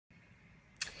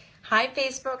Hi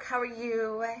Facebook, how are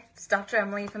you? It's Dr.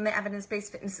 Emily from the Evidence-Based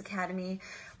Fitness Academy.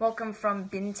 Welcome from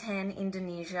Bintan,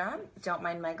 Indonesia. Don't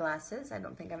mind my glasses. I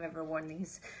don't think I've ever worn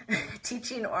these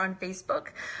teaching or on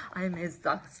Facebook. I'm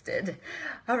exhausted.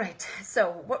 All right,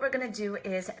 so what we're gonna do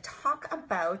is talk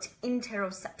about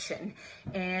interoception.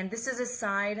 And this is a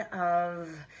side of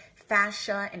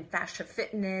fascia and fascia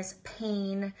fitness,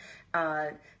 pain,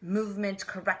 movement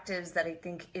correctives that I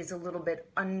think is a little bit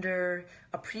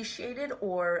underappreciated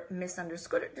or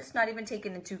misunderstood or just not even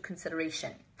taken into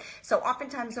consideration. So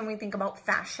oftentimes when we think about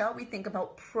fascia, we think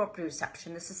about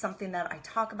proprioception. This is something that I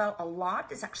talk about a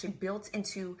lot. It's actually built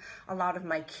into a lot of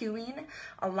my cueing,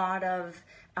 a lot of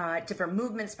different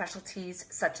movement specialties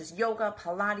such as yoga,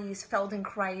 Pilates,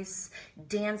 Feldenkrais,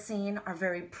 dancing are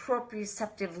very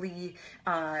proprioceptively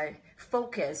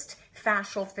focused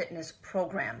fascial fitness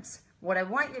programs. What I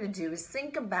want you to do is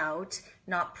think about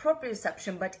not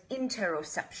proprioception, but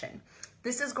interoception.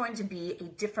 This is going to be a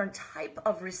different type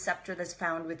of receptor that's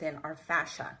found within our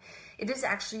fascia. It is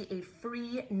actually a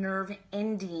free nerve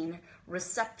ending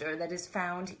receptor that is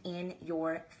found in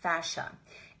your fascia.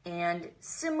 And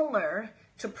similar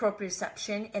to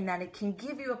proprioception in that it can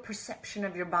give you a perception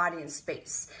of your body in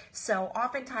space. So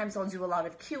oftentimes I'll do a lot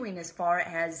of cueing as far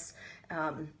as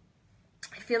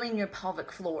feeling your pelvic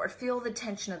floor, feel the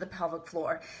tension of the pelvic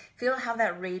floor, feel how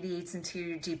that radiates into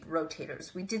your deep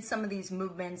rotators. We did some of these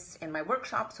movements in my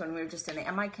workshops when we were just in the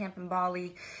MI camp in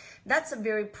Bali. That's a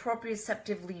very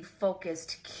proprioceptively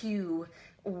focused cue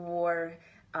or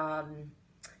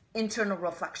internal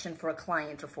reflection for a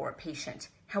client or for a patient.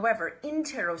 However,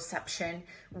 interoception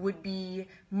would be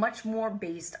much more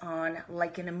based on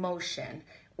like an emotion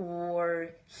or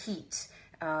heat,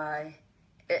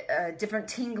 different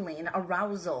tingling,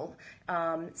 arousal,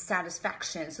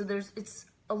 satisfaction. So it's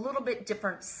a little bit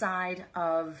different side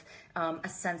of a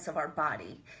sense of our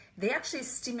body. They actually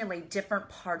stimulate different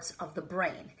parts of the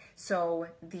brain. So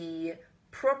the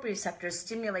proprioceptors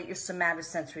stimulate your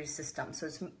somatosensory system, so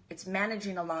it's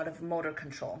managing a lot of motor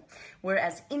control,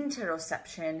 whereas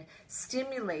interoception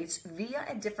stimulates via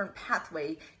a different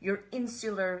pathway your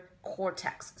insular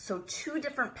cortex. So two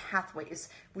different pathways,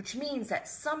 which means that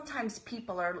sometimes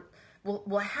people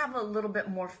will have a little bit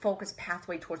more focused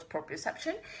pathway towards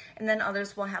proprioception, and then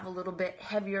others will have a little bit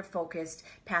heavier focused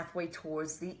pathway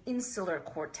towards the insular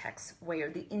cortex, where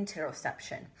the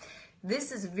interoception.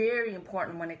 This is very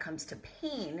important when it comes to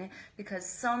pain because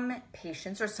some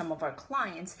patients or some of our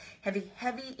clients have a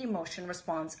heavy emotion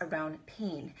response around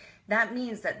pain. That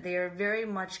means that they're very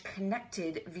much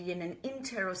connected via an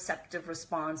interoceptive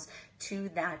response to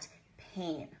that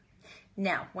pain.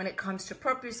 Now, when it comes to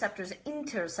proprioceptors,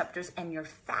 interoceptors, and your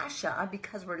fascia,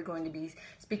 because we're going to be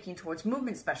speaking towards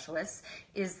movement specialists,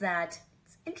 is that,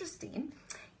 it's interesting,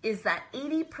 is that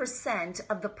 80%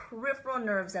 of the peripheral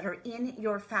nerves that are in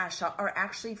your fascia are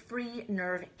actually free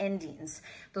nerve endings.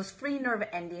 Those free nerve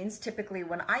endings, typically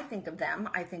when I think of them,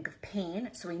 I think of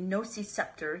pain. So a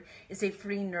nociceptor is a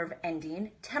free nerve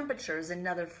ending. Temperature is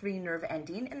another free nerve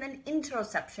ending. And then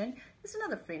interoception is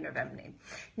another free nerve ending.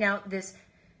 Now this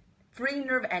free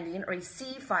nerve ending, or a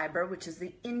C fiber, which is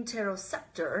the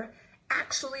interoceptor,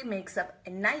 actually makes up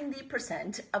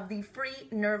 90% of the free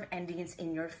nerve endings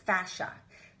in your fascia.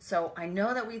 So I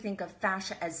know that we think of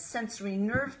fascia as sensory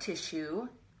nerve tissue,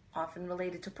 often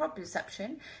related to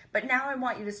proprioception, but now I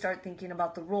want you to start thinking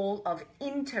about the role of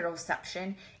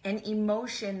interoception and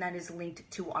emotion that is linked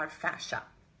to our fascia.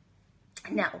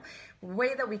 Now, the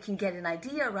way that we can get an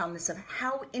idea around this of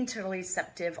how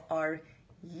interoceptive are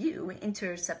you,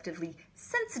 interoceptively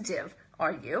sensitive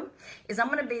are you, is I'm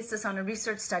going to base this on a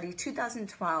research study,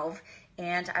 2012,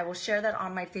 and I will share that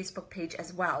on my Facebook page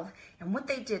as well. And what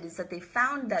they did is that they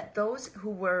found that those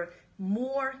who were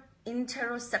more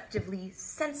interoceptively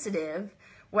sensitive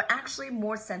were actually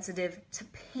more sensitive to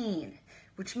pain,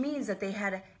 which means that they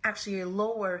had actually a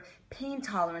lower pain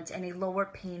tolerance and a lower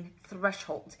pain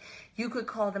threshold. You could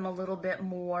call them a little bit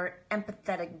more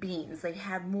empathetic beings. They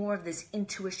had more of this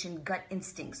intuition, gut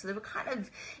instinct. So they were kind of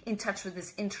in touch with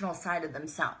this internal side of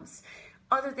themselves.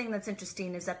 Other thing that's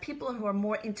interesting is that people who are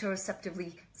more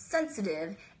interoceptively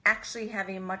sensitive actually have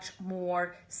a much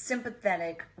more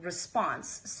sympathetic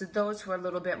response. So those who are a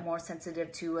little bit more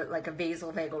sensitive to like a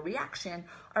vasovagal reaction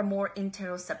are more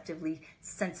interoceptively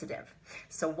sensitive.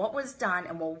 So what was done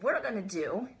and what we're going to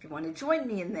do, if you want to join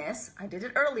me in this, I did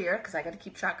it earlier because I got to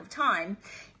keep track of time,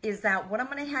 is that what I'm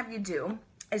going to have you do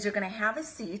is you're going to have a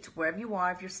seat wherever you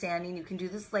are. If you're standing, you can do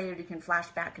this later, you can flash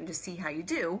back and just see how you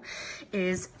do,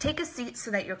 is take a seat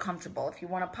so that you're comfortable. If you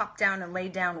want to pop down and lay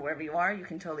down wherever you are, you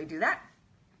can totally do that.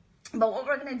 But what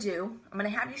we're going to do, I'm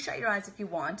going to have you shut your eyes if you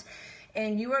want,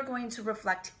 and you are going to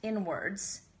reflect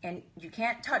inwards and you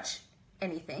can't touch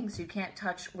anything, so you can't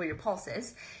touch where your pulse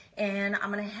is. And I'm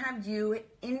gonna have you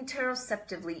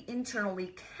interoceptively,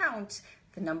 internally count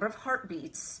the number of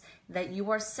heartbeats that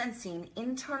you are sensing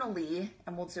internally,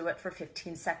 and we'll do it for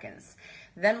 15 seconds.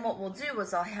 Then what we'll do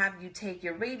is I'll have you take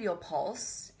your radial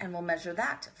pulse and we'll measure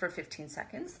that for 15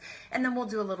 seconds, and then we'll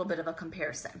do a little bit of a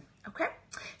comparison, okay?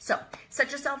 So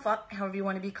set yourself up however you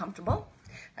want to be comfortable.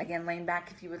 Again, laying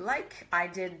back if you would like. I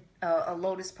did a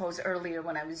lotus pose earlier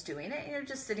when I was doing it, and you're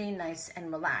just sitting nice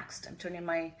and relaxed. I'm turning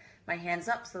my hands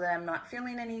up so that I'm not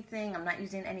feeling anything. I'm not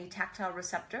using any tactile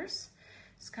receptors.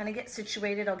 Just kind of get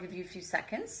situated. I'll give you a few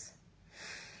seconds.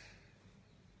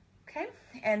 Okay,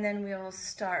 and then we'll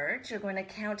start. You're going to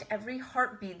count every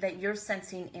heartbeat that you're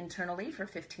sensing internally for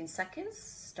 15 seconds,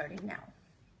 starting now.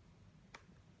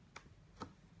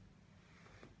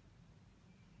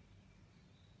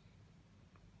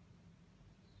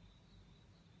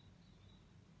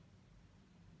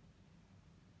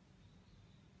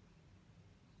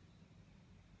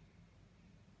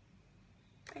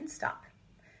 And stop.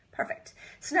 Perfect.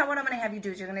 So now what I'm going to have you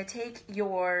do is you're going to take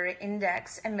your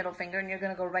index and middle finger and you're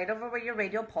going to go right over where your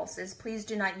radial pulse is. Please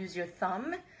do not use your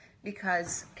thumb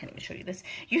because, I can't even show you this,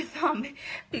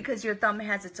 because your thumb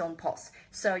has its own pulse.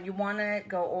 So you want to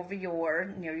go over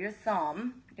near your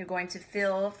thumb. You're going to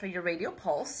feel for your radial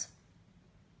pulse.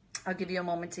 I'll give you a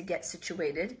moment to get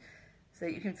situated so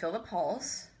that you can feel the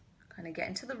pulse. Kind of get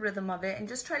into the rhythm of it and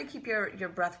just try to keep your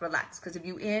breath relaxed, because if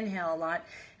you inhale a lot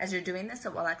as you're doing this,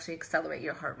 it will actually accelerate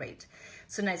your heart rate.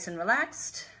 So nice and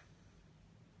relaxed,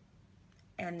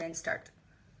 and then start.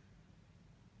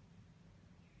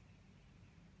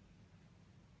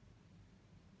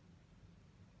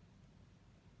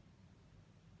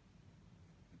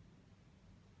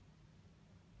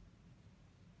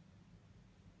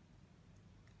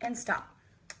 And stop.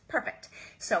 Perfect.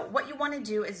 So what you want to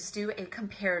do is do a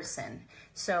comparison.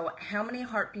 So how many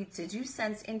heartbeats did you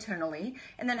sense internally,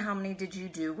 and then how many did you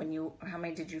feel when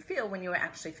you were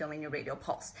actually feeling your radial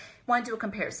pulse? Want to do a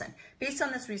comparison. Based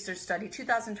on this research study,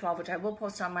 2012, which I will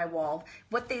post on my wall,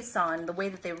 what they saw and the way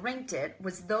that they ranked it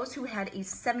was those who had a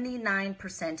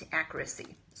 79%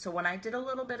 accuracy. So when I did a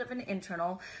little bit of an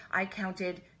internal, I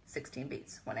counted 16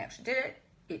 beats. When I actually did it,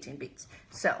 18 beats.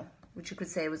 So which you could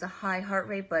say was a high heart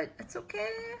rate, but it's okay.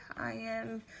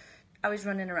 I was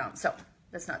running around. So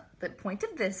that's not the point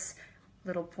of this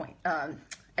little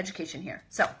education here.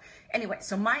 So anyway,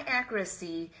 so my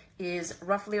accuracy is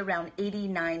roughly around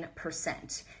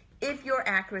 89%. If your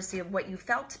accuracy of what you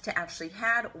felt to actually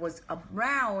had was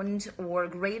around or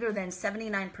greater than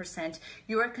 79%,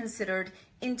 you are considered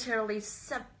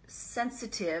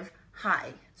sensitive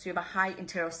high. So you have a high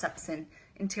interoception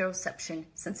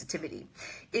sensitivity.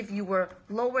 If you were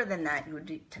lower than that, you would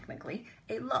be technically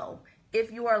a low.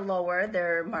 If you are lower,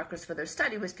 their markers for their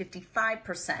study was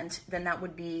 55%, then that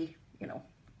would be,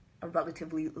 a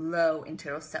relatively low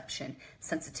interoception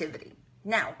sensitivity.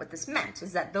 Now, what this meant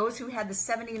is that those who had the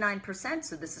 79%,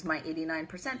 so this is my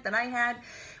 89% that I had,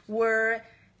 were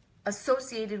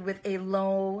associated with a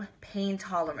low pain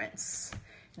tolerance.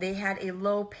 They had a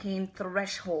low pain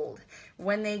threshold.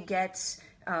 When they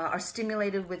are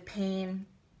stimulated with pain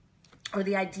or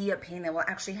the idea of pain, they will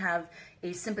actually have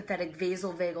a sympathetic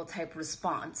vasovagal type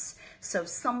response. So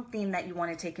something that you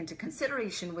want to take into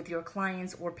consideration with your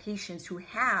clients or patients who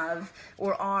have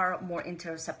or are more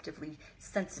interoceptively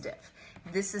sensitive.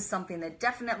 This is something that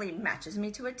definitely matches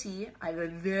me to a T. I have a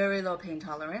very low pain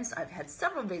tolerance. I've had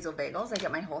several vasovagals. I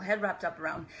get my whole head wrapped up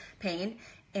around pain.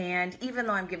 And even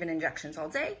though I'm given injections all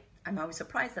day, I'm always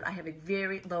surprised that I have a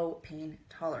very low pain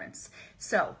tolerance.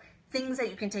 So things that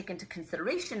you can take into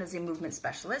consideration as a movement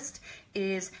specialist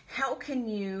is how can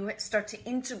you start to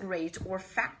integrate or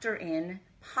factor in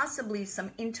possibly some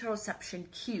interoception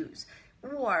cues,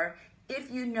 or if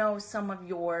you know some of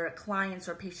your clients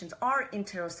or patients are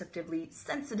interoceptively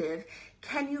sensitive,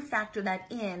 can you factor that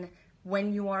in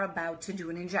when you are about to do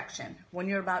an injection, when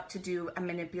you're about to do a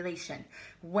manipulation,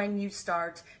 when you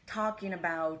start talking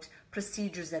about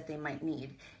procedures that they might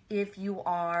need, if you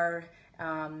are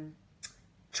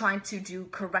trying to do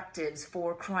correctives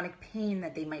for chronic pain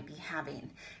that they might be having,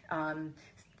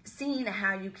 seeing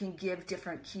how you can give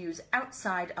different cues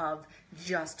outside of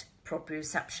just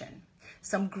proprioception.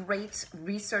 Some great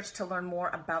research to learn more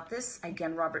about this.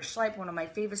 Again, Robert Schleip, one of my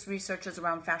favorite researchers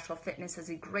around fascial fitness, has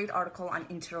a great article on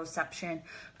interoception.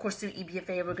 Of course, through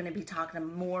EBFA, we're going to be talking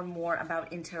more and more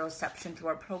about interoception through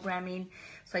our programming.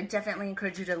 So I definitely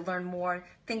encourage you to learn more.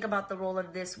 Think about the role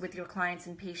of this with your clients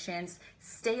and patients.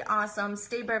 Stay awesome,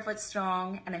 stay barefoot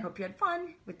strong, and I hope you had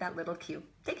fun with that little cue.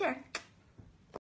 Take care.